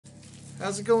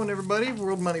How's it going, everybody?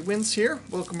 World Money Wins here.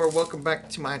 Welcome back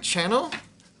to my channel.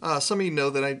 Some of you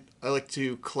know that I like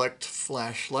to collect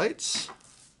flashlights.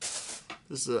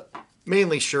 This is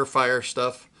mainly Surefire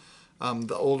stuff.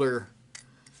 The older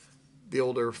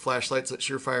flashlights that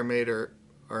Surefire made are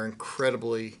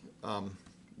incredibly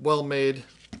well made.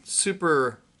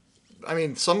 Super. I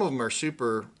mean, some of them are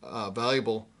super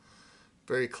valuable,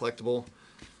 very collectible.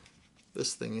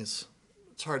 This thing it's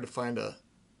hard to find a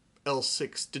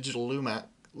L6 digital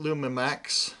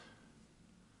Lumimax.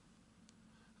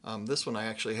 This one I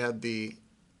actually had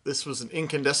this was an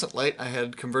incandescent light I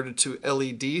had converted to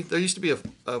LED. There used to be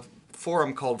a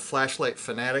forum called Flashlight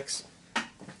Fanatics,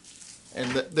 and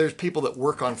there's people that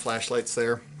work on flashlights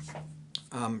there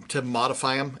to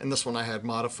modify them, and this one I had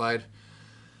modified.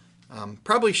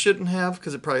 Probably shouldn't have,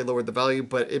 because it probably lowered the value,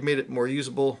 but it made it more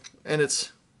usable, and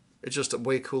it's just a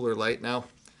way cooler light now.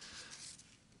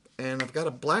 And I've got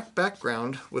a black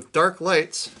background with dark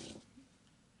lights,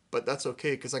 but that's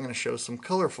okay because I'm going to show some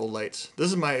colorful lights. This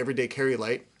is my everyday carry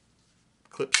light.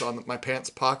 Clips on my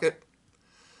pants pocket.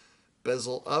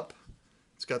 Bezel up.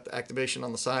 It's got the activation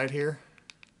on the side here.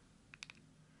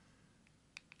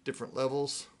 Different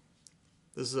levels.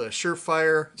 This is a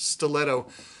Surefire Stiletto.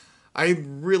 I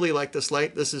really like this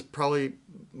light. This is probably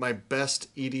my best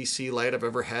EDC light I've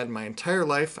ever had in my entire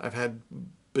life. I've had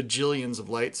bajillions of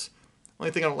lights. Only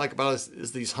thing I don't like about it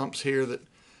is these humps here that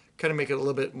kind of make it a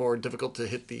little bit more difficult to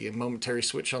hit the momentary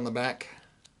switch on the back.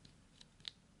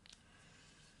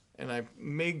 And I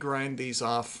may grind these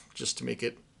off just to make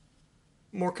it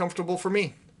more comfortable for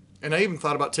me. And I even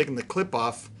thought about taking the clip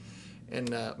off and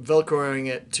velcroing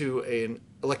it to an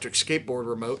electric skateboard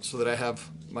remote so that I have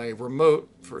my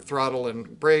remote for throttle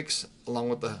and brakes along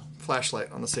with the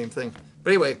flashlight on the same thing.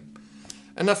 But anyway,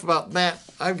 enough about that.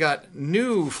 I've got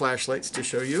new flashlights to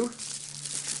show you.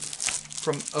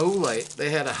 From Olight.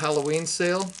 They had a Halloween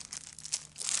sale,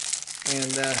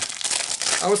 and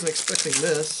I wasn't expecting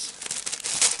this.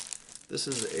 This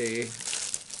is I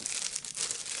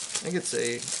think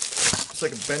it's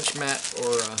like a bench mat,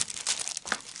 or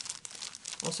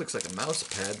almost looks like a mouse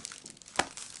pad.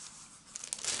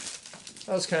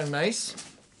 That was kind of nice.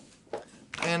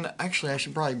 And actually, I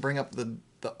should probably bring up the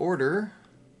order.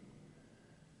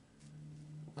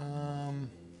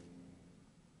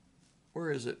 Where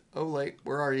is it? Olight,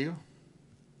 where are you?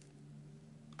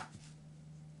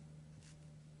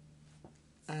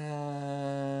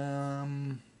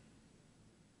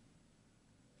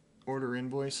 Order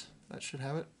invoice. That should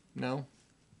have it. No.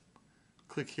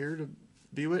 Click here to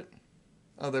view it.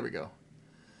 Oh, there we go.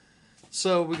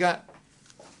 So we got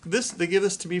this. They give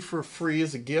this to me for free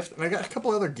as a gift, and I got a couple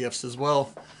other gifts as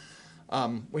well.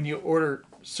 When you order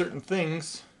certain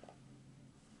things,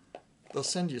 they'll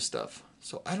send you stuff.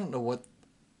 So I don't know what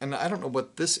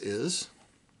this is,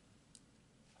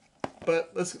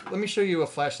 but let me show you a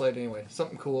flashlight anyway.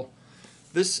 Something cool.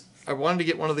 I wanted to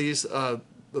get one of these. The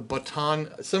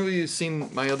baton. Some of you have seen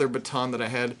my other baton that I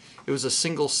had. It was a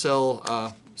single cell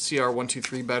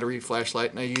CR123 battery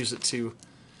flashlight, and I use it to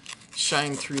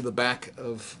shine through the back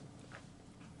of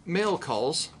mail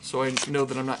calls, so I know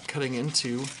that I'm not cutting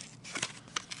into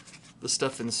the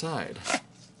stuff inside.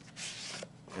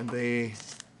 And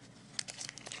this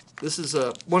is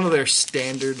one of their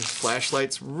standard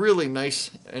flashlights, really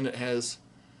nice, and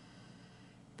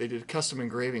they did custom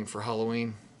engraving for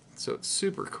Halloween, so it's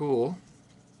super cool.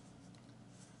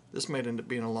 This might end up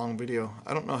being a long video.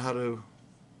 I don't know how to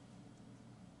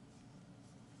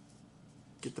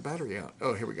get the battery out.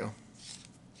 Oh, here we go.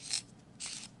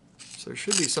 So there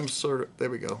should be some sort of,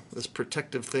 there we go, this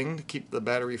protective thing to keep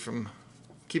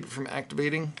it from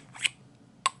activating.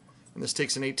 And this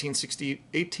takes an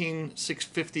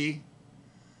 18650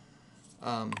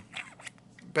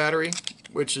 battery,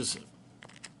 which is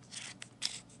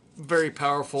very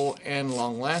powerful and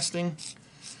long-lasting.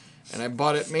 And I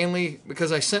bought it mainly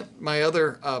because I sent my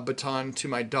other baton to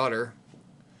my daughter.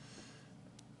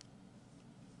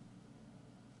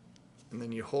 And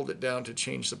then you hold it down to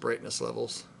change the brightness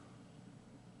levels.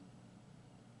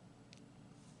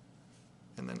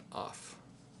 And then off.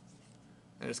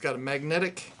 And it's got a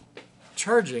magnetic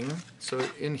charging, so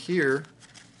in here,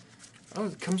 oh,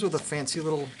 it comes with a fancy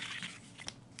little,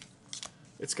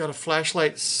 it's got a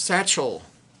flashlight satchel.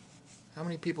 How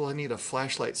many people need a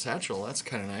flashlight satchel? That's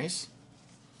kind of nice.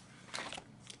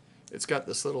 It's got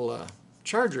this little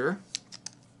charger,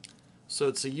 so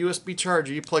it's a USB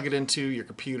charger. You plug it into your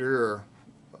computer or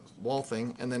wall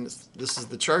thing, and then this is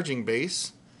the charging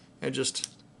base, and it just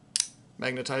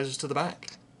magnetizes to the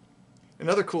back.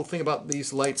 Another cool thing about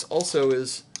these lights also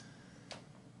is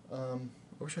I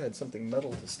wish I had something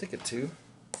metal to stick it to.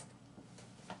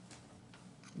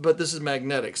 but this is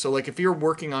magnetic. So like if you're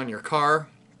working on your car,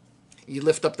 you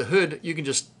lift up the hood, you can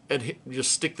just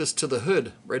stick this to the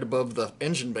hood right above the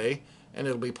engine bay, and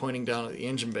it'll be pointing down at the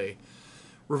engine bay.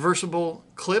 Reversible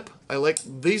clip. I like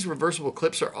these reversible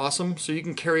clips, are awesome. So you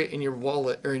can carry it in your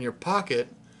wallet or in your pocket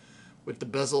with the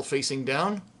bezel facing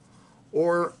down.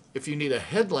 Or if you need a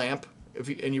headlamp,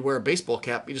 and you wear a baseball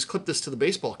cap, you just clip this to the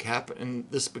baseball cap and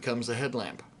this becomes a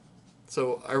headlamp.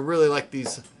 So I really like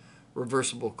these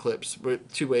reversible clips, with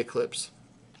two-way clips.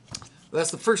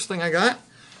 That's the first thing I got.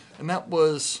 And that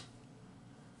was,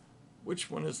 which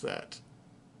one is that?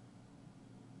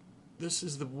 This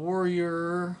is the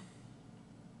Warrior.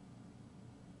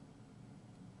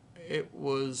 It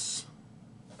was,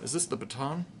 is this the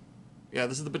Baton? Yeah,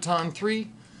 this is the Baton 3.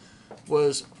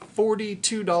 Was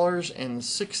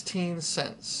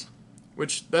 $42.16,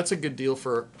 which that's a good deal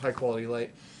for high quality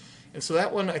light. And so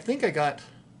that one, I think I got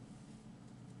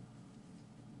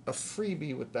a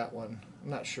freebie with that one. I'm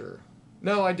not sure.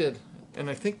 No, I did. And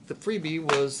I think the freebie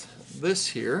was this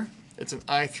here. It's an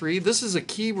i3. This is a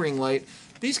key ring light.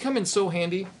 These come in so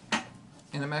handy.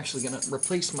 And I'm actually going to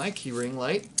replace my key ring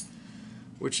light,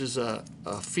 which is a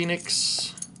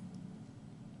Phoenix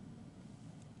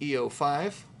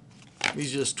EO5.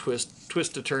 These just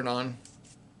twist to turn on,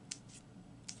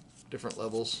 different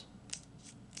levels.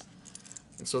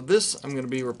 And so this I'm going to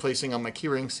be replacing on my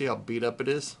keyring. See how beat up it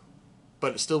is?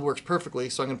 But it still works perfectly,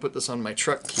 so I'm going to put this on my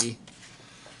truck key.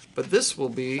 But this will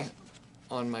be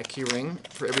on my keyring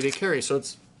for everyday carry. So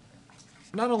it's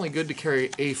not only good to carry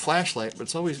a flashlight, but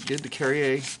it's always good to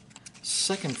carry a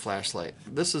second flashlight.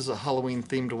 This is a Halloween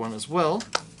themed one as well.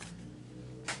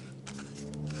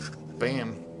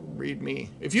 Bam. Read me.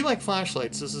 If you like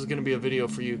flashlights, this is going to be a video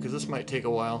for you, because this might take a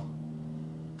while.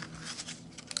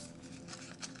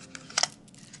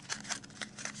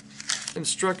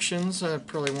 Instructions, I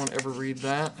probably won't ever read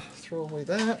that. Throw away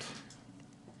that.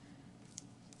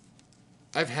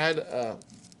 I've had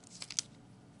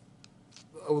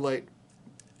Olight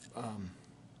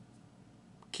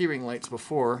keyring lights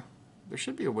before. There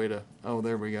should be a way to, oh,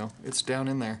 there we go. It's down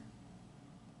in there.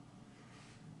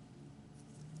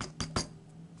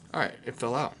 Alright, it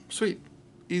fell out. Sweet.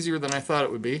 Easier than I thought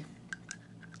it would be.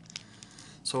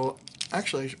 So,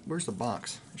 actually, where's the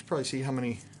box? You should probably see how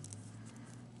many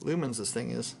lumens this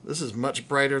thing is. This is much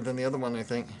brighter than the other one, I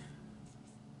think.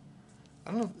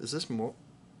 I don't know, is this more?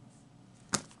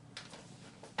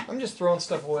 I'm just throwing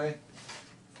stuff away.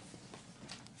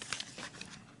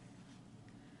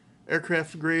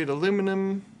 Aircraft grade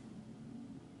aluminum.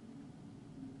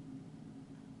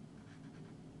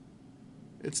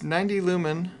 It's 90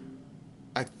 lumen.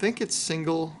 I think it's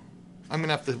single. I'm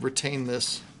gonna have to retain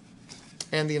this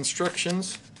and the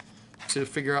instructions to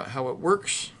figure out how it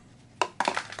works. I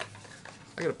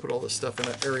gotta put all this stuff in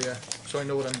an area so I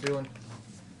know what I'm doing.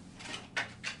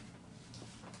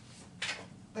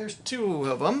 There's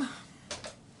two of them.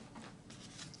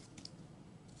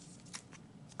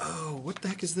 Oh, what the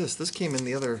heck is this? This came in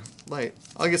the other light.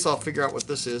 I guess I'll figure out what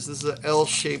this is. This is an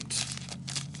L-shaped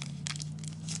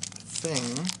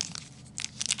thing.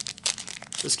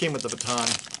 This came with the Baton.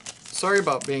 Sorry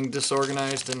about being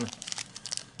disorganized and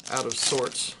out of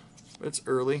sorts. It's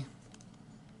early.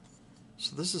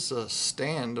 So this is a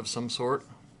stand of some sort.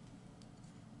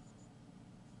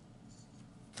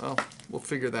 Well, we'll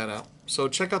figure that out. So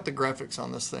check out the graphics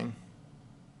on this thing.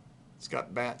 It's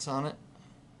got bats on it.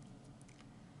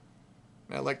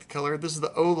 I like the color. This is the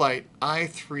Olight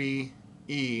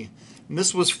i3E. And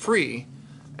this was free.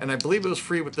 And I believe it was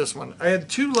free with this one. I had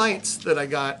two lights that I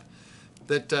got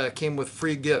that came with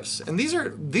free gifts. And these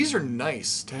are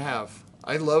nice to have.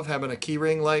 I love having a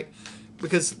keyring light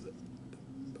because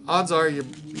odds are your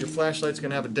flashlight's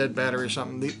going to have a dead battery or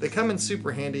something. They come in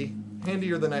super handy.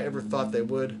 Handier than I ever thought they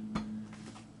would.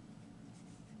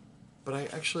 But I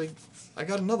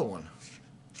got another one.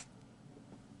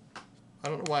 I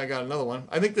don't know why I got another one.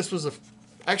 I think this was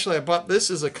actually I bought this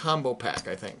as a combo pack,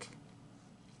 I think.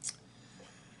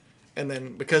 And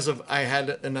then because I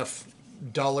had enough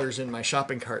dollars in my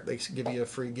shopping cart, they give you a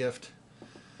free gift.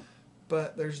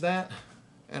 But there's that.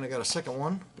 And I got a second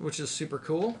one, which is super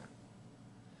cool.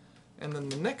 And then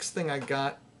the next thing I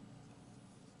got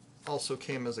also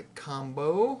came as a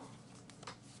combo.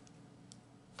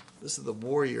 This is the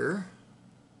Warrior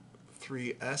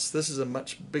 3S. This is a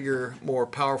much bigger, more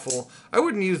powerful. I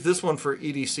wouldn't use this one for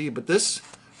EDC, but this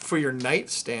for your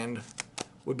nightstand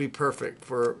would be perfect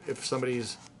for if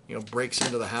somebody's, breaks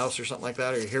into the house or something like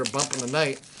that, or you hear a bump in the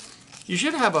night. You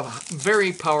should have a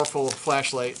very powerful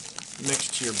flashlight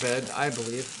next to your bed, I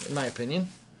believe, in my opinion.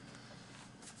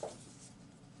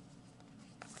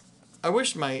 I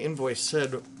wish my invoice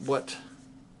said what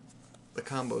the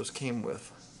combos came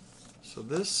with. So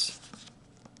this,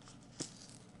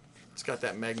 it's got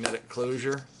that magnetic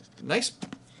closure. Nice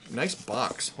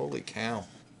box. Holy cow.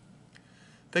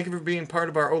 Thank you for being part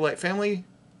of our Olight family.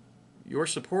 Your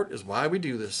support is why we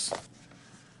do this.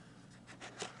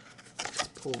 Let's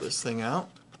pull this thing out.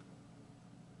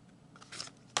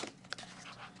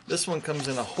 This one comes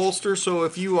in a holster, so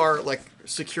if you are like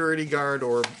security guard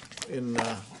or in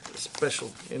the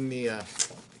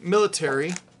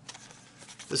military,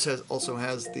 this also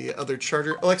has the other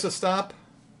charger. Alexa, stop.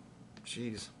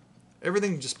 Jeez.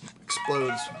 Everything just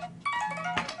explodes.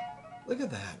 Look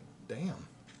at that. Damn.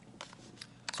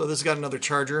 So this has got another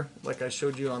charger, like I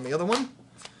showed you on the other one.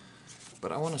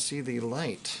 But I want to see the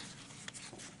light.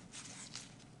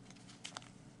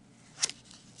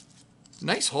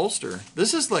 Nice holster.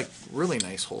 This is like really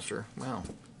nice holster. Wow.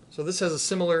 So this has a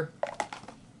similar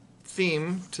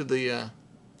theme to the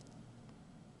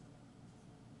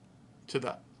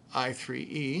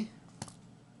i3E.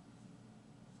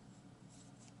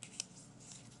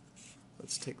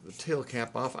 Let's take the tail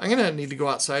cap off. I'm gonna need to go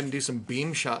outside and do some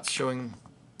beam shots showing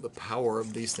the power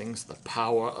of these things, the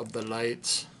power of the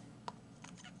lights.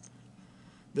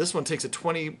 This one takes a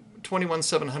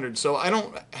 21700, so I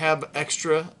don't have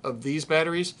extra of these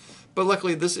batteries, but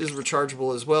luckily this is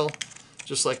rechargeable as well,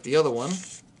 just like the other one.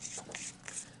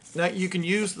 Now you can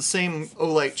use the same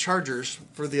Olight chargers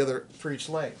for each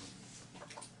light.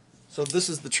 So this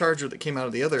is the charger that came out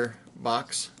of the other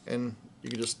box, and you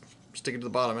can just stick it to the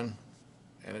bottom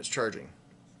and it's charging.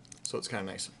 So it's kind of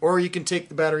nice. Or you can take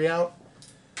the battery out.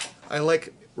 I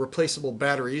like replaceable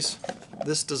batteries.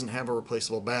 This doesn't have a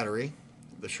replaceable battery,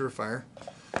 the Surefire.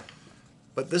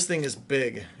 But this thing is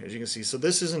big, as you can see. So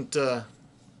this isn't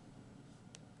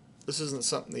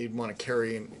something that you'd want to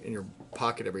carry in your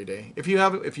pocket every day. If you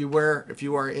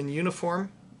are in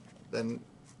uniform, then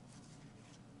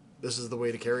this is the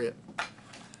way to carry it.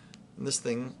 And this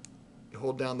thing, you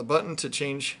hold down the button to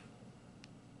change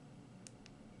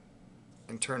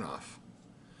and turn off.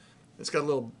 It's got a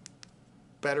little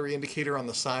battery indicator on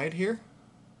the side here.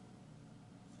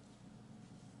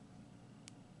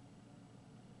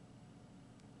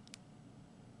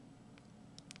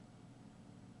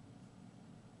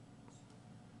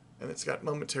 And it's got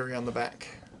momentary on the back.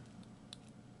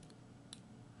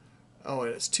 Oh,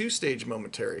 and it's two-stage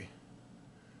momentary.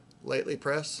 Lightly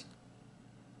press.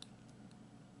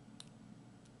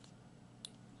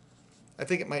 I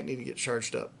think it might need to get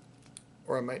charged up,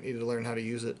 or I might need to learn how to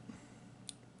use it.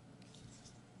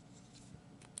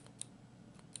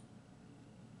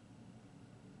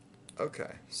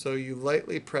 Okay, so you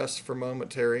lightly press for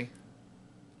momentary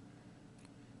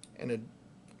and a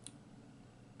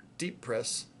deep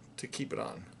press to keep it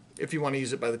on, if you want to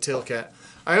use it by the tail cat.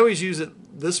 I always use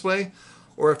it this way,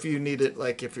 or if you need it,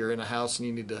 like if you're in a house and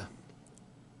you need to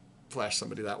flash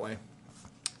somebody that way.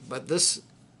 But this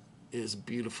is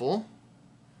beautiful.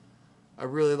 I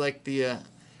really like the, and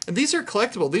these are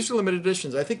collectible. These are limited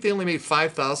editions. I think they only made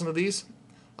 5,000 of these.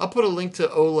 I'll put a link to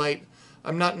Olight.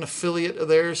 I'm not an affiliate of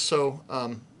theirs, so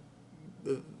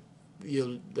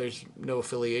there's no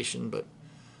affiliation, but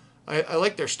I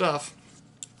like their stuff.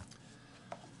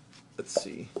 Let's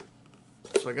see.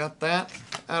 So I got that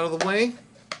out of the way.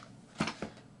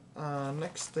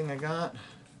 Next thing I got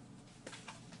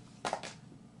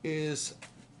is,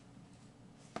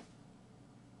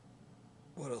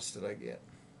 what else did I get?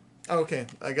 Okay,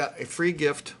 I got a free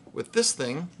gift with this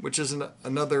thing, which is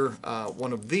another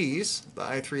one of these, the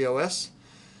i3OS.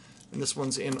 And this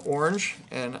one's in orange,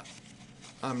 and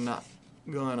I'm not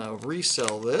going to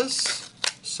resell this,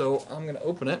 so I'm going to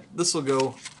open it. This will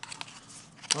go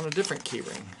on a different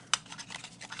keyring.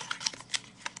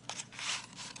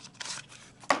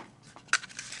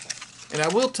 And I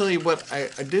will tell you what I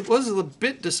was a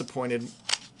bit disappointed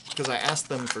because I asked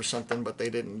them for something, but they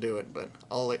didn't do it. But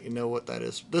I'll let you know what that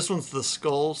is. This one's the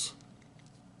skulls.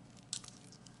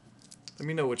 Let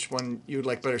me know which one you would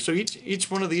like better. So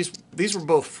each one of these were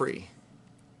both free.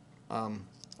 I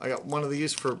got one of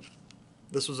these for,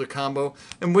 this was a combo.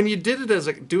 And when you do it as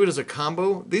a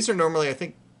combo, these are normally, I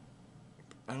think,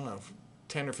 I don't know,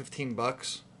 10 or 15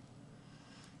 bucks.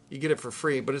 You get it for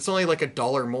free, but it's only like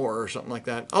 $1 more or something like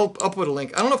that. I'll put a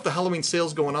link. I don't know if the Halloween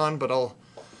sale's going on, but I'll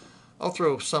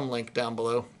throw some link down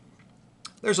below.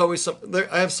 There's always some.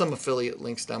 I have some affiliate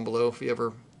links down below if you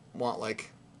ever want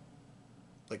like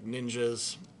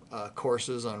Ninja's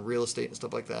courses on real estate and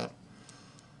stuff like that,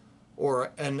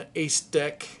 or an Ace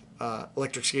Deck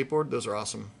electric skateboard. Those are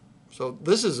awesome. So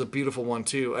this is a beautiful one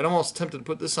too. I'm almost tempted to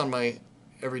put this on my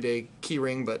everyday key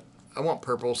ring, but I want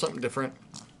purple, something different.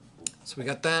 So we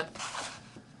got that.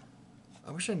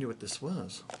 I wish I knew what this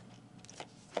was.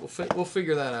 We'll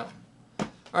figure that out.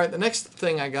 All right, the next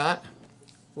thing I got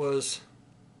was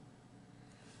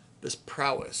this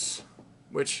Prowess,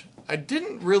 which I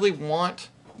didn't really want.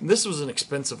 This was an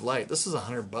expensive light. This is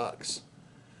 $100.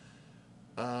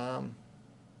 I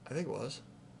think it was.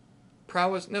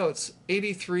 Prowess, no, it's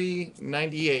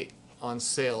 $83.98 on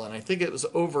sale, and I think it was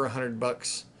over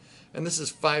 $100. And this is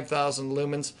 5,000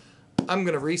 lumens. I'm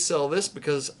gonna resell this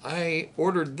because I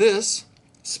ordered this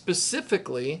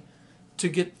specifically to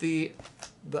get the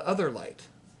other light,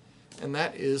 and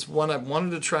that is one I've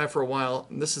wanted to try for a while.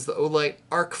 And this is the Olight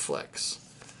Arc Flex.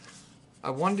 I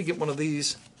wanted to get one of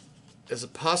these as a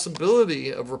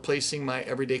possibility of replacing my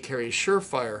everyday carry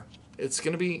Surefire. It's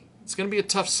gonna be a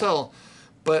tough sell,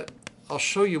 but I'll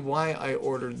show you why I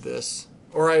ordered this,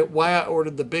 or why I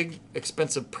ordered the big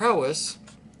expensive Prowess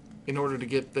in order to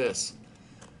get this.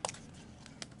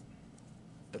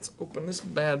 Let's open this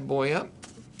bad boy up.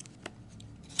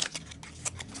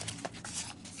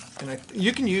 And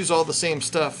you can use all the same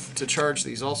stuff to charge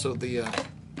these. Also,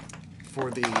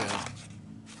 for the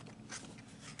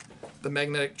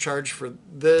magnetic charge for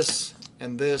this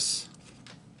and this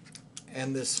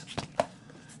and this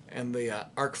and the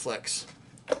Arc Flex.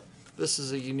 This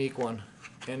is a unique one,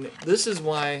 and this is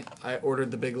why I ordered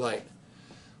the big light,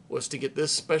 was to get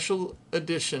this special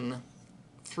edition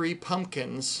 3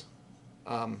 pumpkins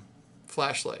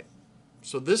flashlight.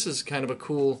 So this is kind of a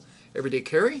cool everyday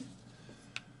carry.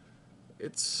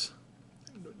 It's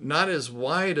not as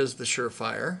wide as the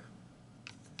Surefire.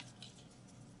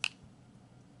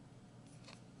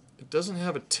 It doesn't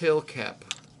have a tail cap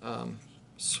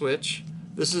switch.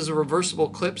 This is a reversible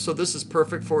clip, so this is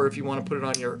perfect for if you want to put it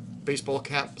on your baseball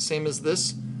cap, same as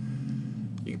this.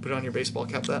 You can put it on your baseball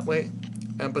cap that way.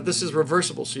 But this is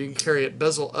reversible, so you can carry it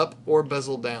bezel up or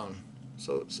bezel down.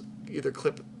 So it's either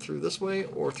clip through this way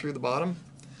or through the bottom.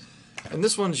 And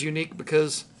this one's unique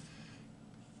because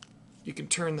you can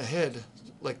turn the head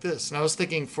like this. And I was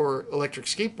thinking for electric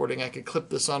skateboarding, I could clip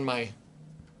this on my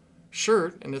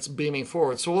shirt and it's beaming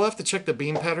forward. So we'll have to check the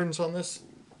beam patterns on this.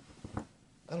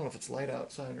 I don't know if it's light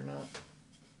outside or not.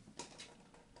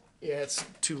 Yeah, it's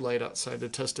too light outside to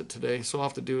test it today, so I'll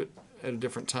have to do it at a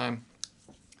different time.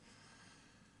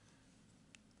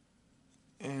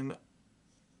 And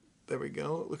there we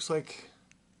go. It looks like,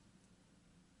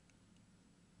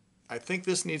 I think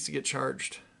this needs to get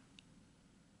charged.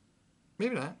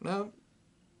 Maybe not, no.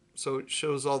 So it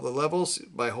shows all the levels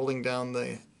by holding down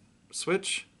the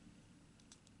switch.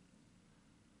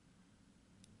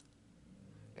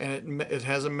 And it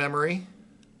has a memory.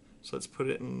 So let's put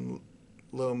it in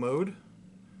low mode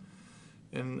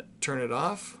and turn it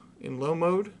off in low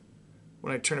mode.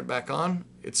 When I turn it back on,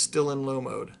 it's still in low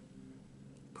mode.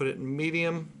 Put it in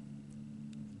medium,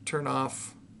 turn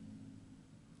off,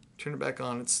 turn it back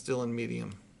on, it's still in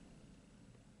medium.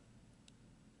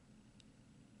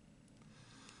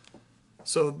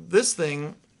 So this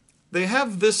thing, they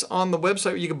have this on the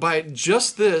website. You can buy it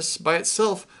just this by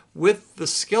itself with the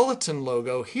skeleton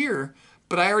logo here,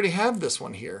 but I already have this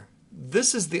one here.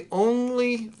 This is the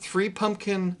only 3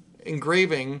 pumpkin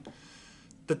engraving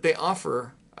that they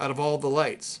offer out of all the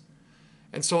lights.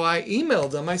 And so I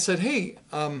emailed them. I said, hey,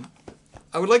 I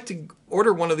would like to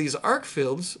order one of these arc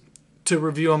fields to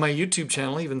review on my YouTube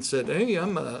channel. I even said, hey,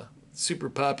 I'm a super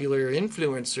popular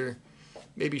influencer.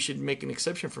 Maybe you should make an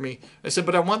exception for me. I said,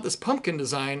 but I want this pumpkin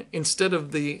design instead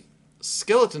of the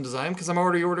skeleton design because I'm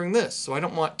already ordering this. So I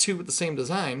don't want 2 with the same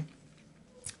design.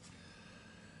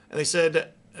 And they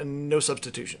said, no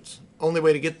substitutions. Only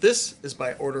way to get this is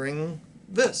by ordering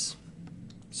this.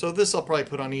 So this I'll probably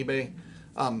put on eBay.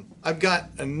 I've got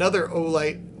another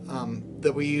Olight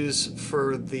that we use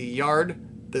for the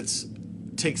yard that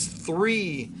takes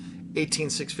 3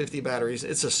 18650 batteries.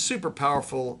 It's a super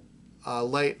powerful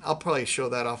light. I'll probably show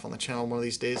that off on the channel one of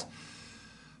these days.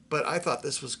 But I thought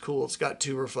this was cool. It's got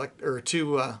 2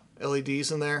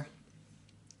 LEDs in there.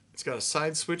 It's got a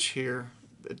side switch here.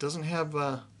 It doesn't have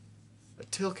a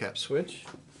tail cap switch.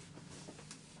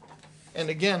 And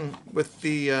again, with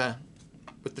the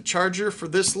charger for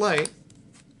this light,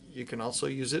 you can also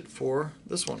use it for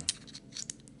this one.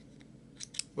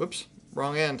 Whoops,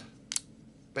 wrong end.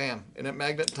 Bam, and it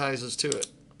magnetizes to it,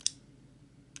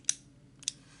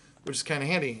 which is kind of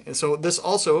handy. And so this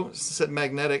also, since it's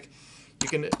magnetic, you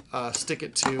can stick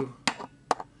it to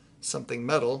something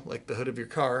metal, like the hood of your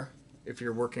car, if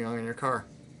you're working on your car.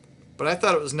 But I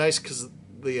thought it was nice because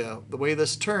the way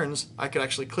this turns, I could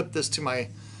actually clip this to my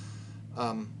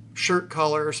shirt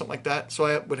collar or something like that, so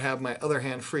I would have my other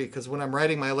hand free, because when I'm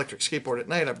riding my electric skateboard at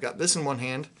night, I've got this in one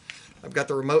hand, I've got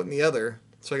the remote in the other,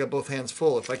 so I got both hands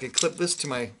full. If I could clip this to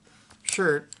my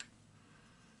shirt,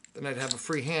 then I'd have a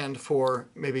free hand for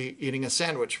maybe eating a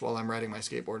sandwich while I'm riding my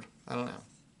skateboard. I don't know.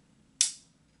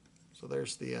 So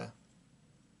there's the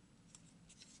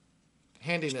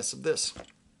handiness of this.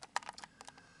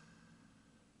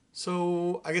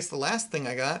 So I guess the last thing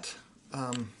I got,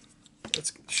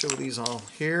 let's show these all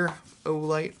here.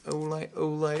 Olight, Olight,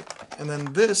 Olight. And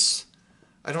then this,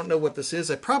 I don't know what this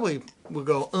is. I probably will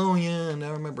go, oh yeah, now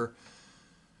I remember.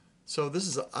 So this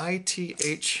is an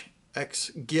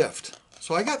ITHX gift.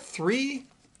 So I got 3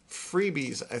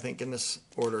 freebies, I think, in this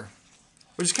order,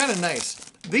 which is kind of nice.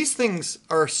 These things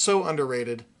are so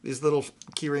underrated, these little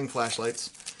keyring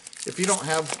flashlights. If you don't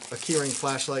have a keyring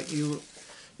flashlight,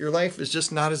 your life is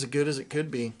just not as good as it could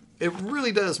be. It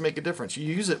really does make a difference.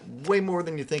 You use it way more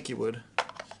than you think you would.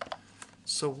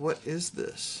 So what is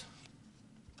this?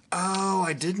 Oh,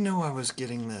 I didn't know I was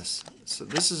getting this. So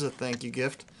this is a thank you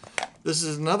gift. This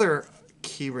is another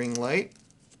keyring light.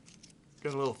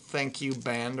 Got a little thank you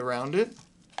band around it.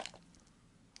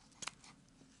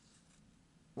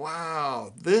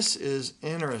 Wow, this is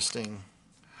interesting.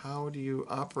 How do you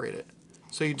operate it?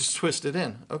 So you just twist it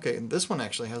in. Okay, and this one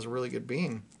actually has a really good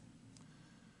beam.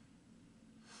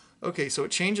 Okay, so it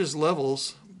changes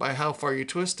levels by how far you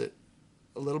twist it.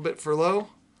 A little bit for low,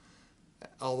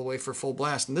 all the way for full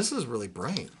blast. And this is really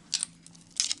bright.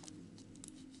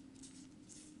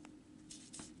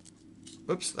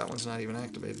 Oops, that one's not even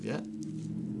activated yet.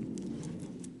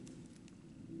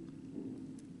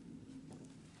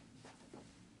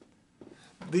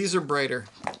 These are brighter.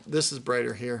 This is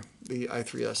brighter here, the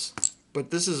i3S. But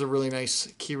this is a really nice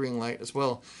keyring light as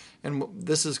well. And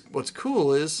this is what's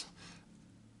cool is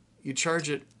you charge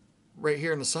it right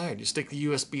here on the side. You stick the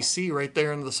USB-C right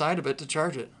there on the side of it to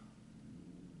charge it.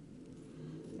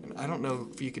 And I don't know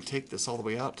if you could take this all the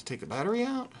way out to take the battery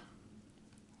out.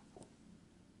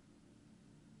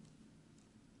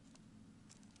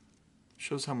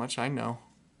 Shows how much I know.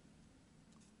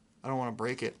 I don't want to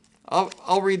break it.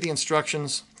 I'll read the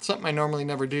instructions. Something I normally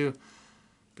never do.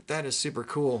 But that is super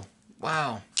cool.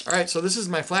 Wow. All right, so this is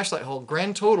my flashlight haul.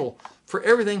 Grand total for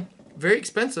everything. Very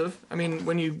expensive. I mean,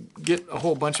 when you get a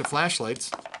whole bunch of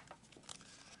flashlights.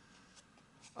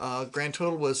 Grand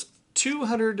total was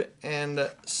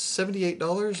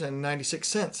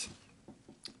 $278.96.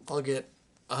 I'll get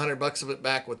 $100 of it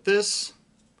back with this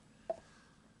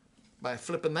by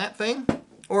flipping that thing.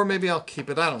 Or maybe I'll keep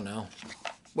it. I don't know.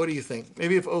 What do you think?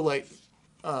 Maybe if Olight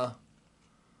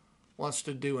wants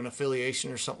to do an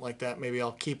affiliation or something like that, maybe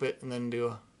I'll keep it and then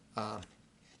do a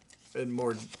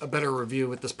better review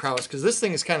with this prowess, because this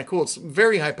thing is kind of cool. It's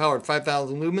very high powered,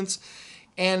 5,000 lumens,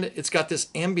 and it's got this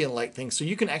ambient light thing, so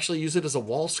you can actually use it as a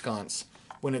wall sconce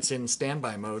when it's in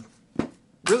standby mode.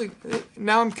 Really,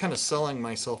 now I'm kind of selling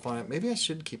myself on it. Maybe I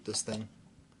should keep this thing.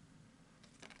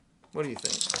 What do you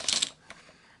think?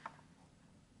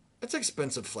 It's an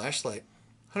expensive flashlight.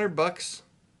 $100.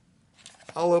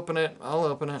 I'll open it. I'll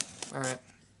open it. All right.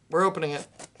 We're opening it.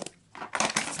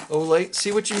 Olight.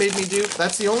 See what you made me do?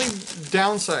 That's the only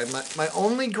downside. My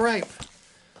only gripe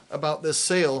about this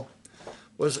sale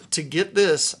was to get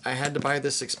this, I had to buy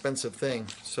this expensive thing.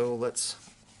 So let's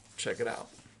check it out.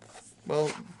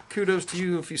 Well, kudos to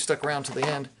you if you stuck around to the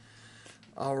end.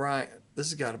 All right. This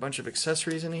has got a bunch of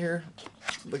accessories in here.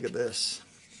 Look at this.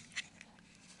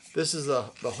 This is the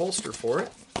holster for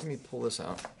it. Let me pull this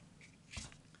out.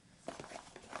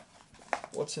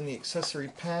 What's in the accessory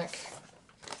pack?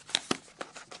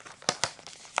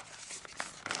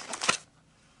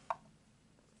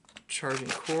 Charging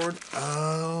cord.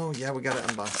 Oh, yeah, we got to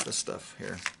unbox this stuff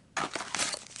here.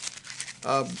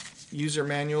 User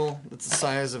manual. It's the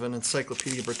size of an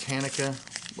Encyclopedia Britannica.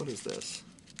 What is this?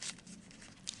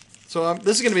 So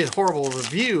this is going to be a horrible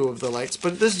review of the lights,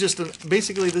 but this is just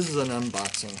basically this is an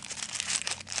unboxing.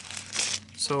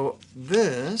 So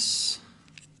this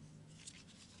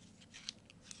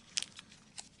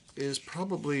is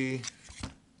probably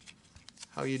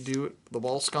how you do it, the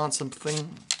wall sconce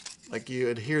thing. Like you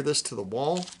adhere this to the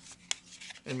wall,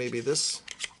 and maybe this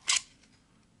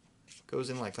goes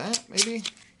in like that, maybe.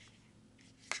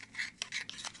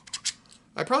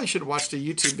 I probably should have watched a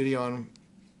YouTube video on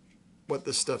what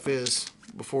this stuff is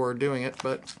before doing it,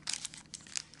 but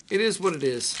it is what it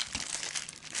is.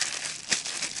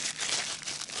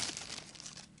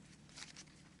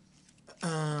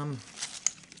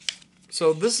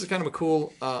 So this is kind of a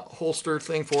cool holster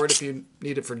thing for it if you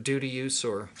need it for duty use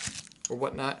or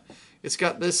whatnot. It's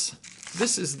got this.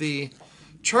 This is the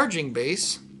charging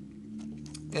base,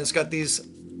 and it's got these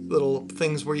little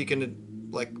things where you can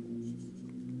like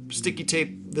sticky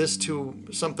tape this to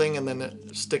something and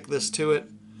then stick this to it,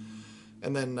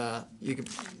 and then you can,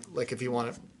 like if you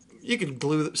want to you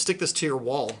can stick this to your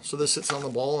wall. So this sits on the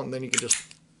wall, and then you can just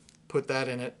put that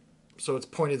in it. So it's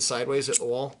pointed sideways at the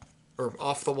wall, or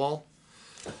off the wall.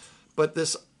 But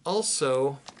this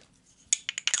also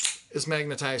is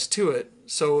magnetized to it,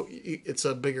 so it's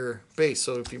a bigger base.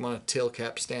 So if you want to tail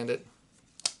cap stand it,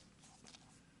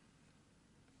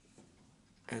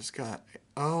 it's got,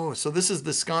 oh, so this is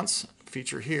the sconce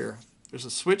feature here. There's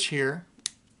a switch here.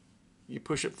 You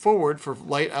push it forward for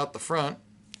light out the front.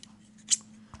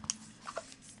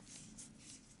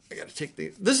 I gotta take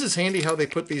the, this is handy how they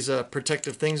put these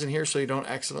protective things in here so you don't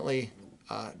accidentally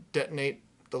detonate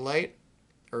the light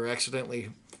or accidentally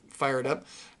fire it up.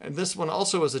 And this one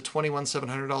also is a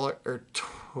 $21,700 or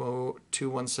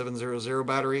 21700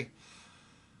 battery.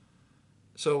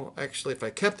 So actually, if I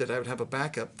kept it, I would have a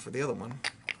backup for the other one.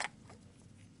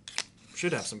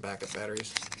 Should have some backup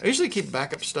batteries. I usually keep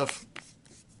backup stuff.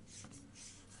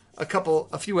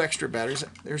 A few extra batteries.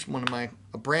 There's one of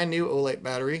a brand new Olight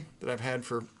battery that I've had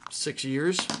for 6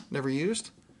 years, never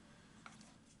used.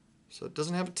 So it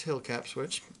doesn't have a tail cap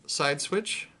switch. Side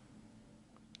switch.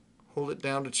 Hold it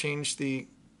down to change the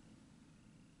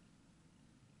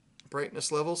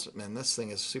brightness levels. Man, this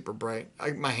thing is super bright.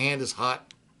 My hand is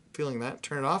hot feeling that.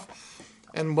 Turn it off.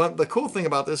 And what the cool thing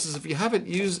about this is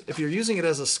if you're using it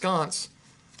as a sconce,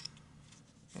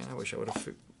 and I wish I would have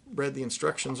read the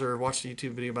instructions or watched a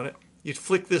YouTube video about it. You'd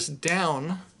flick this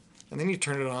down, and then you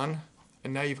turn it on,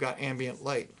 and now you've got ambient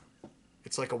light.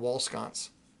 It's like a wall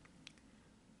sconce.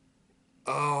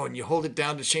 Oh, and you hold it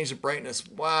down to change the brightness.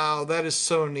 Wow, that is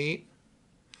so neat.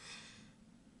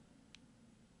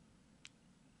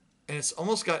 And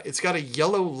it's got a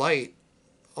yellow light,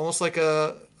 almost like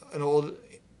an old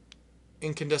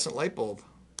incandescent light bulb.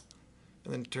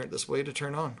 And then turn it this way to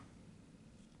turn on.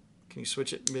 Can you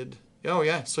switch it mid? Oh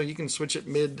yeah, so you can switch it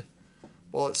mid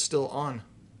while it's still on.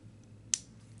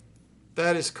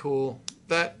 That is cool.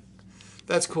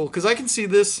 That's cool, because I can see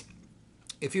this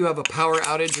if you have a power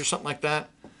outage or something like that,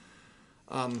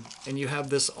 and you have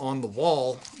this on the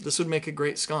wall, this would make a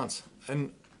great sconce.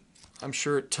 And I'm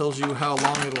sure it tells you how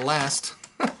long it'll last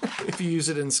if you use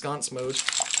it in sconce mode.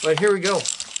 But here we go.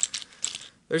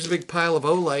 There's a big pile of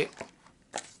Olight.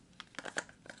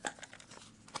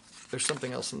 There's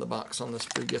something else in the box on this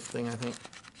free gift thing, I think.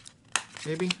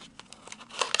 Maybe?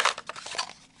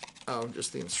 Oh,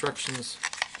 just the instructions.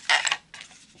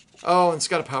 Oh, and it's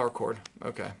got a power cord.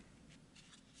 Okay.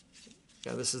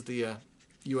 Yeah, this is the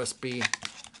USB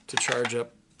to charge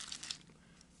up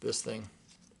this thing.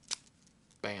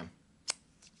 Bam.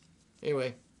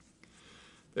 Anyway,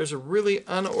 there's a really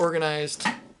unorganized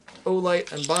Olight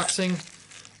unboxing.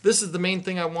 This is the main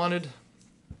thing I wanted.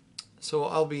 So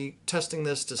I'll be testing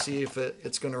this to see if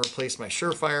it's going to replace my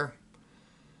Surefire.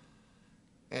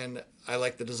 And I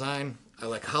like the design. I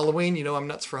like Halloween. You know I'm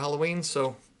nuts for Halloween,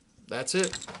 so that's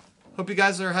it. Hope you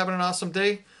guys are having an awesome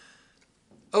day.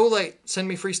 Olight, send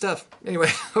me free stuff. Anyway,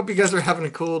 hope you guys are having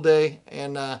a cool day.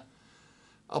 And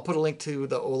I'll put a link to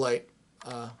the Olight.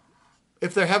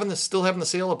 If they're still having the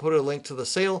sale, I'll put a link to the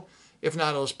sale. If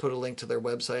not, I'll just put a link to their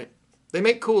website. They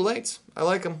make cool lights. I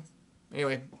like them.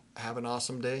 Anyway, have an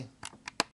awesome day.